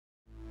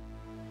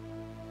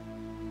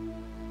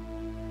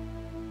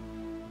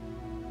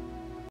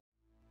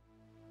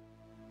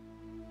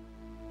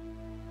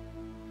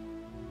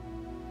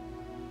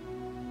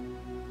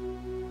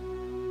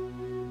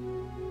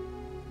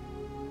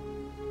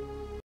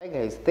Hi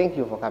guys, thank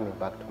you for coming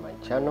back to my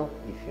channel.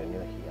 If you're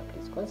new here,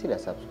 please consider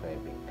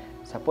subscribing.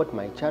 Support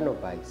my channel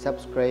by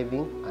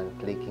subscribing and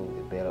clicking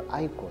the bell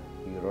icon.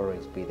 You'll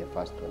always be the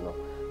first to know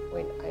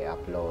when I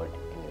upload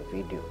a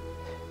new video.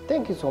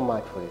 Thank you so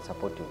much for the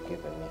support you've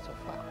given me so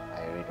far.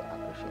 I really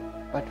appreciate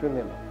it. But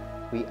remember,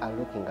 we are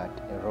looking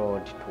at a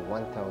road to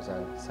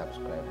 1,000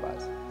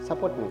 subscribers.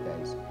 Support me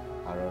guys.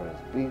 I'll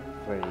always be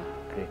very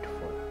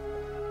grateful.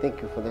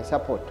 Thank you for the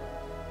support.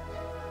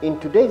 In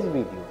today's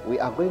video, we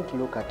are going to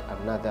look at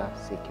another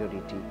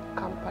security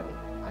company,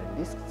 and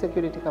this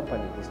security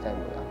company this time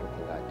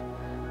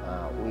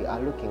we are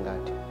looking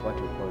at what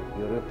we call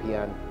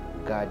European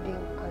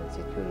Guarding and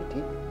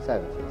Security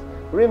Services.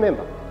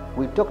 Remember,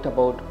 we talked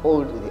about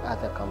all the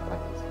other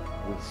companies.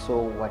 We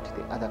saw what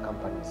the other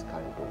companies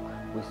can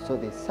do. We saw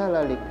the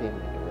salary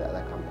payment of the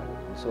other companies.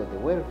 We saw the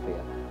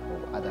welfare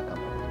of other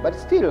companies. But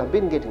still, I've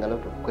been getting a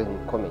lot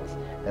of comments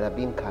that have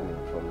been coming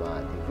from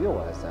the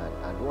viewers,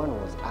 and one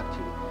was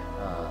actually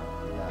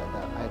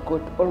I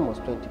got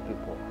almost 20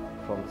 people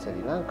from Sri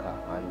Lanka,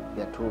 and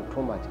they're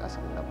too much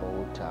asking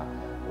about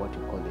what you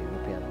call the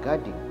European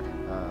Guarding.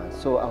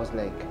 So I was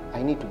like,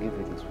 I need to give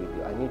you this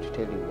video. I need to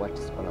tell you what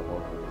it's all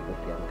about with the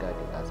European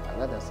Guarding as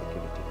another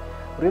security.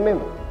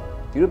 Remember,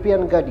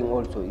 European Guarding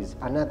also is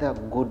another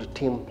good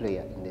team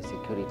player in the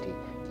security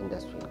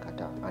industry in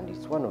Qatar, and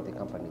it's one of the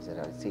companies that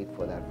have stayed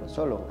for that for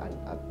so long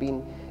and have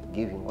been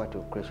giving what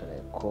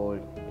Mexcreation call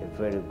a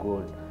very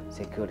good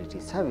security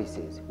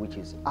services, which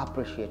is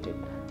appreciated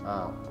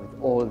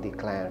with all the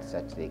clients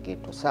that they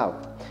get to serve.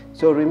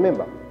 So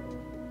remember,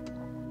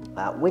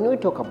 when we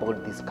talk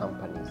about these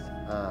companies,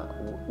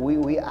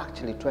 we are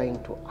actually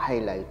trying to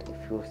highlight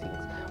a few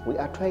things. We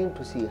are trying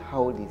to see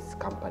how this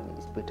company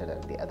is better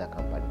than the other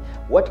company.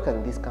 What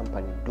can this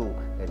company do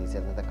that is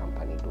another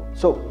company do?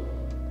 So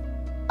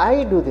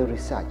I do the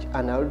research,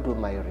 and I'll do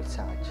my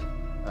research,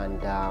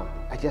 and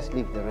I just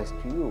leave the rest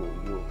to you.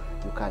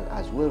 You can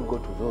as well go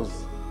to those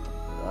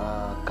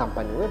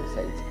company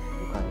websites.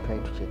 You can try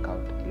to check out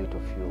a little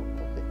few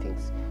of the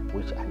things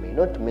which I may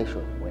not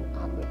mention when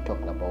I'm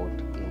talking about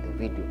in the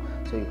video.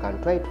 So you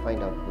can try to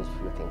find out those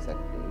few things that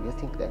you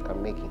think that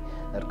can make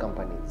that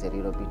company is a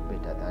little bit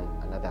better than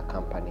another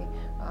company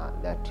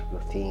that you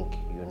think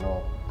you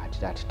know at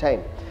that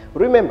time.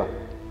 Remember,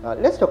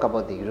 let's talk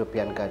about the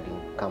European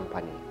Guarding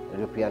company,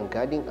 European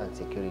Guarding and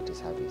Security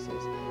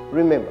Services.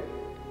 Remember,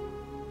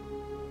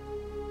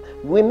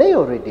 we may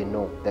already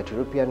know that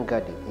European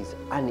Guarding is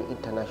an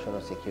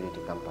international security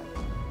company.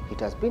 It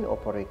has been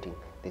operating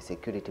the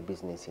security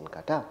business in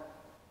Qatar.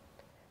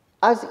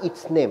 As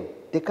its name,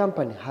 the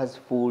company has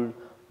full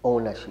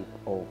ownership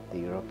of the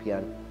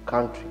European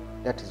country.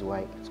 That is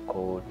why it's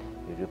called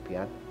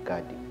European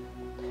Guarding.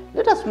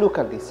 Let us look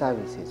at the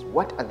services.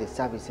 What are the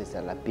services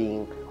that are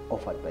being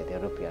offered by the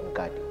European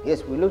Guarding?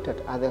 Yes, we looked at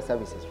other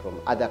services from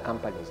other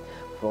companies,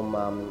 from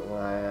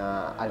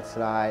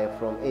Al-Sly,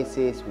 from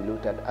SS. We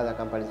looked at other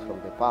companies from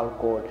the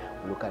Falcon.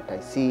 We look at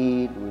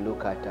ICID. We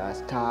look at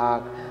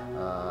Stark.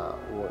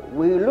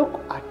 We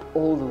look at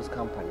all those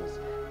companies.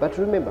 But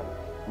remember,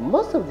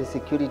 most of the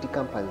security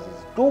companies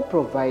do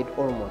provide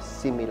almost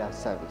similar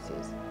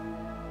services.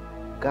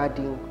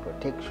 Guarding,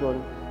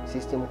 protection,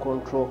 system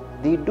control,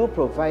 they do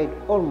provide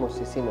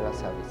almost similar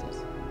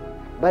services.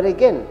 But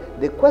again,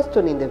 the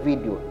question in the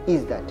video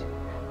is that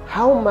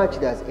how much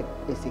does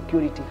a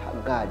security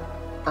guard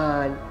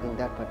earn in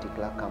that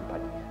particular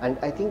company? And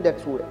I think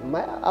that's what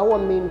our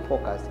main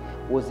focus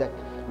was, that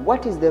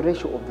what is the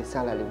ratio of the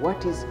salary?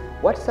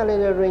 What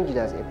salary range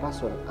does a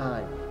person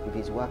earn if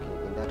he's working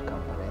in that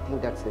company? I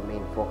think that's the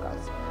main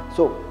focus.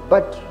 So,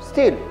 but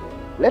still,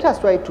 let us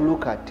try to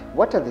look at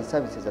what are the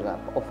services that are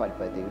offered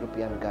by the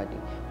European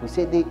Guarding. We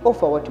say they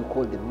offer what you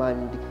call the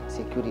manned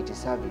security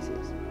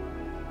services.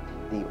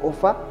 They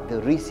offer the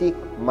risk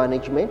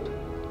management,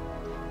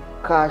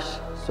 cash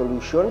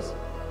solutions,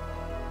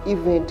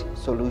 event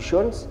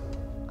solutions,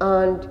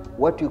 and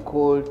what you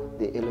call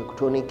the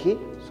electronic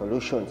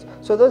solutions.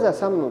 So those are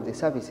some of the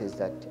services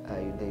that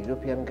the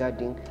European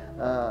Guarding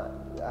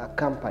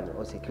company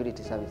or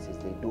security services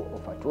they do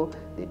offer to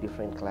the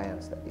different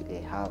clients that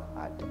they have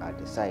at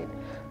the side.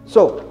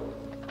 So,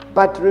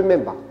 but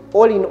remember,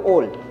 all in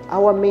all,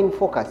 our main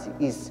focus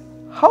is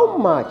how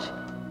much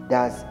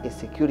does a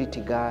security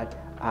guard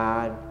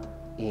earn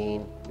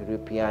in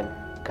European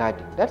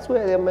Guarding. That's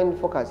where the main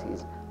focus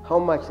is. How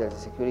much does a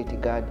security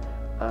guard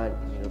earn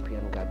in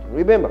European Guarding?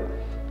 Remember,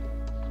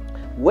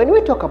 when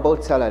we talk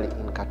about salary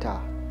in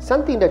Qatar,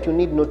 something that you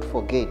need not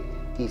forget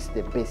is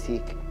the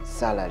basic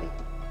salary.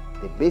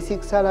 The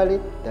basic salary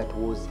that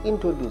was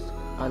introduced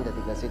under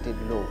the gazetted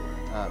law,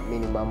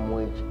 minimum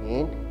wage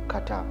in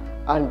Qatar.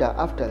 And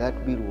after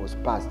that bill was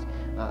passed,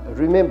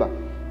 remember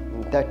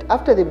that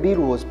after the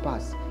bill was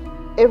passed,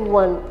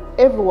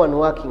 everyone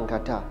working in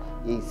Qatar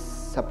is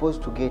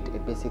supposed to get a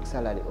basic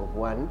salary of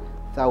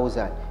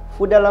 1,000,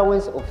 food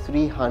allowance of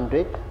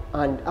 300,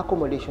 and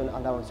accommodation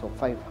allowance of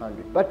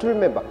 500. But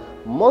remember,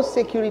 most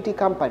security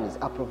companies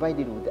are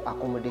provided with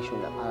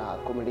accommodation.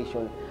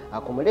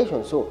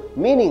 So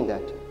meaning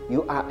that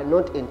you are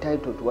not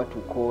entitled to what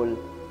we call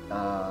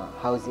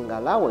housing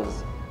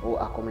allowance or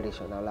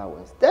accommodation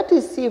allowance. That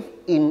is if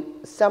in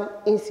some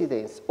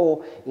incidents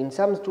or in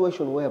some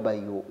situation whereby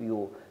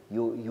you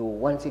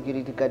one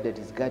security guard that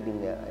is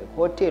guarding a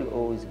hotel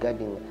or is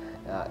guarding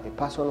a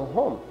personal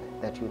home,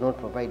 that you're not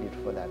provided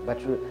for that.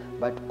 But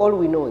all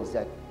we know is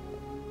that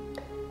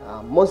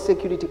most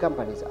security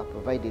companies are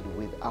provided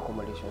with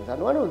accommodations,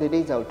 and one of the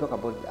days I will talk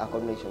about the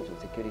accommodations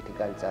with security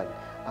guards and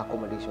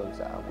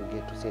accommodations we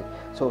get to say.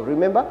 So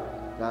remember,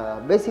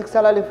 basic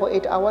salary for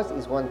 8 hours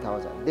is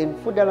 1,000. Then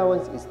food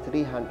allowance is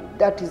 300.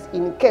 That is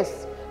in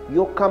case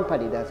your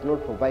company does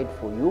not provide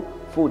for you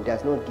food,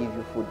 does not give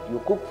you food. You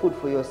cook food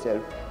for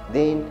yourself,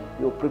 then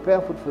you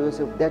prepare food for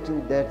yourself. That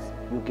you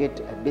get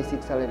a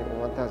basic salary of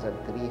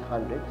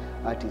 1,300.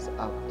 That is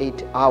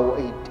 8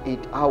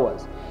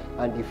 hours.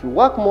 And if you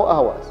work more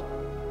hours,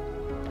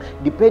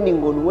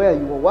 depending on where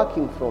you are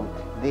working from,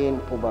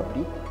 then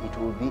probably it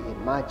will be a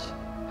much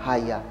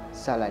higher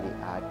salary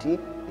at the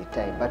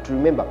time. But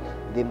remember,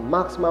 the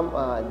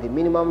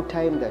minimum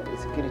time that a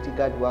security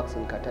guard works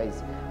in Qatar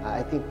is,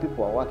 I think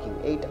people are working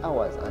 8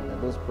 hours, and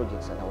those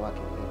projects that are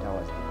working 8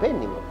 hours,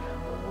 depending on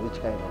which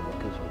kind of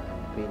location and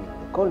depending on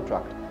the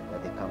contract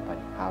that the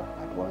company have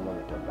at one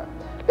moment of time.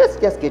 Let's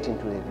just get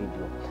into the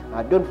video.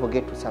 Don't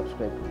forget to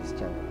subscribe to this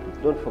channel, please.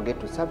 Don't forget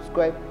to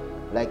subscribe,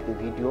 like the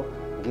video,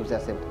 gives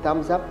us a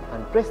thumbs up,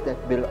 and press that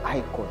bell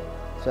icon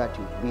so that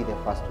you'll be the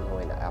first to know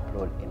when I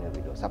upload any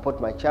video. Support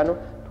my channel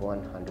to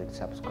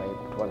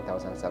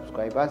 1,000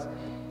 subscribers.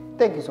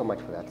 Thank you so much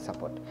for that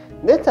support.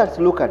 Let's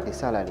look at the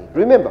salary.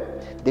 Remember,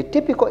 the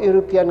typical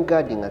European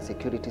guarding and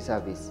security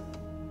service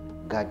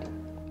guarding,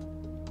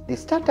 the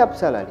startup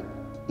salary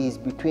is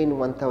between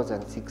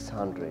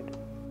 1,600.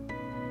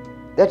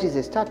 That is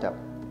a startup.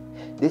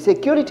 The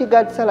security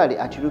guard salary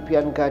at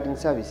European guarding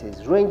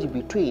services range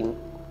between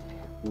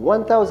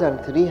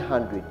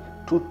 1,300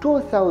 to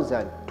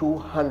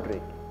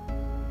 2,200.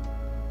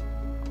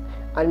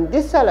 And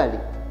this salary,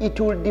 it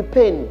will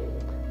depend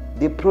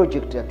the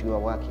project that you are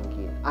working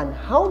in and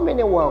how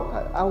many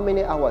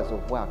hours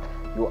of work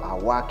you are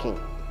working.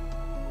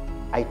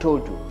 I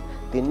told you,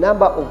 the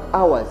number of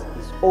hours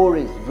is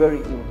always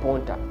very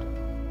important.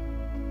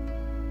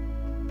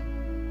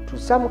 To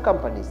some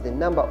companies, the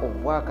number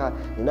of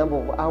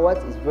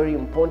hours is very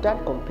important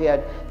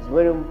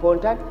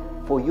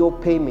for your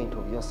payment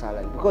of your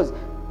salary, because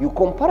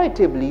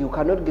comparatively you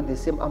cannot get the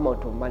same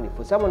amount of money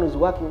for someone who's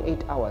working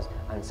 8 hours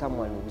and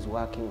someone who's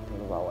working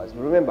 12 hours.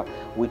 Remember,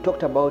 we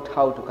talked about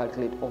how to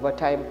calculate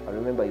overtime.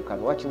 Remember, you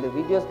can watch in the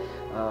videos.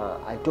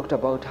 I talked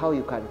about how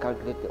you can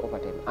calculate the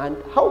overtime and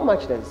how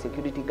much does the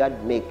security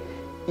guard make.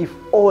 If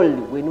all,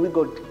 when we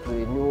go to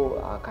the new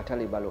Qatar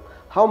labor law,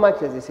 how much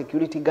does the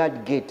security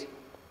guard get?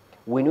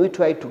 When we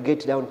try to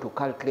get down to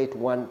calculate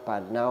one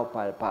per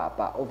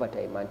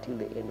overtime until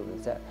the end of the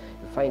year,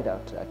 you find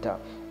out that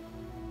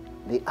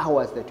the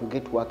hours that you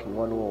get working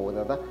one way or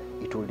the other,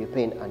 it will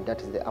depend, and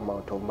that is the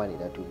amount of money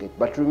that you get.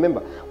 But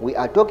remember, we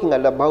are talking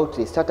about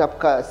the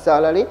startup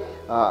salary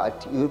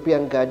at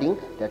European guarding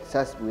that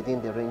starts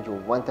within the range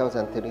of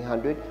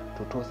 1,300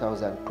 to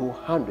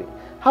 2,200.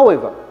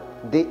 However,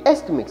 the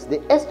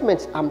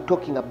estimates I'm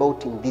talking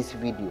about in this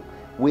video,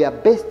 we are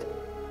based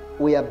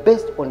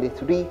on the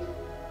 3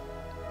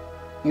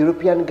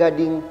 European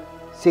guarding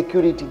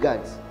security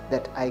guards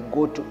that I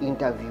go to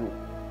interview,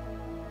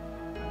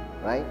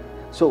 right?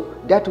 So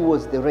that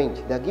was the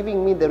range. They're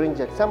giving me the range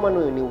that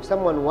when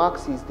someone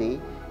works his day,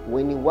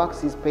 when he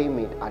works his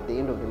payment at the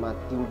end of the month,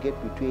 he will get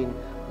between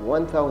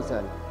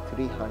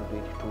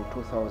 1,300 to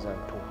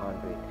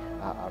 2,200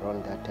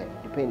 around that time,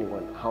 depending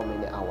on how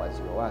many hours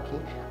you're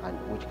working and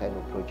which kind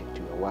of project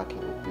you're working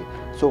with.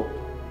 So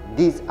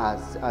these are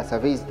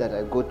surveys that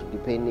I go to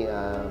depending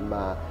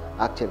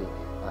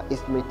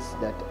estimates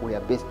that we are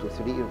based to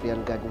 3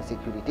 European guarding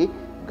security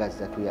guards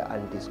that we are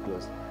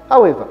undisclosed.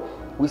 However,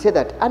 we say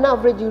that an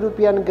average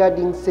European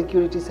guarding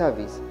security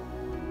service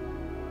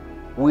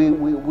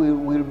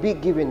will be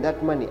given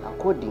that money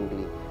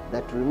accordingly.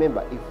 That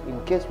remember, if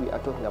in case we are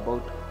talking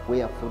about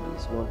where food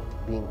is not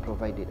being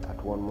provided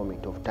at one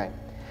moment of time.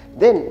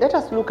 Then let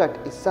us look at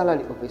a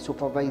salary of a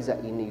supervisor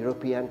in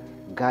European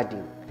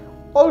guarding.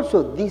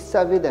 Also, this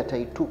survey that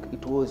I took,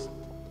 it was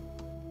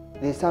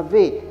the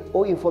survey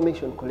or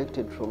information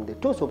collected from the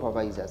 2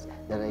 supervisors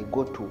that I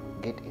got to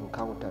get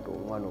encountered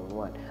on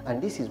one-on-one.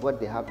 And this is what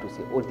they have to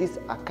say, or these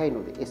are kind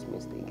of the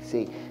estimates they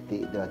say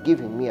they are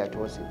giving me at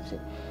once.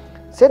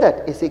 Say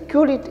that a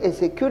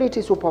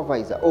security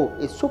supervisor or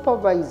a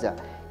supervisor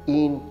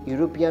in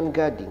European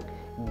guarding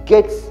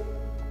gets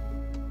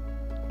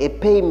a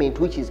payment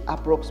which is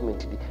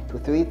approximately to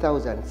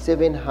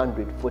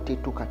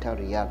 3,742 Qatar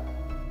riyal,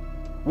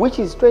 which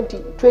is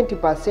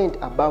 20%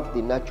 above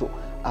the natural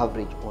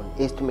average on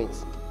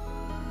estimates.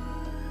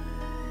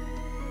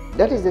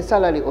 That is the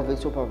salary of a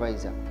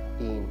supervisor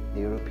in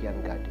the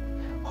European guarding.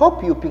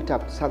 Hope you picked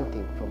up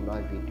something from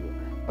my video,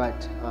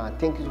 but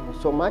thank you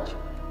so much.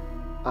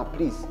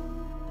 Please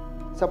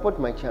support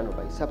my channel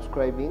by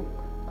subscribing,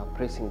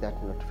 pressing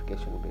that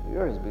notification bell.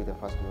 You'll always be the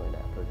first to know when I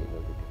upload a new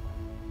video.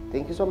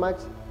 Thank you so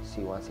much.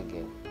 See you once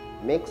again.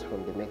 Mex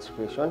from the Mex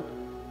Creation.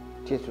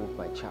 Stay tuned with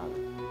my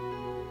channel.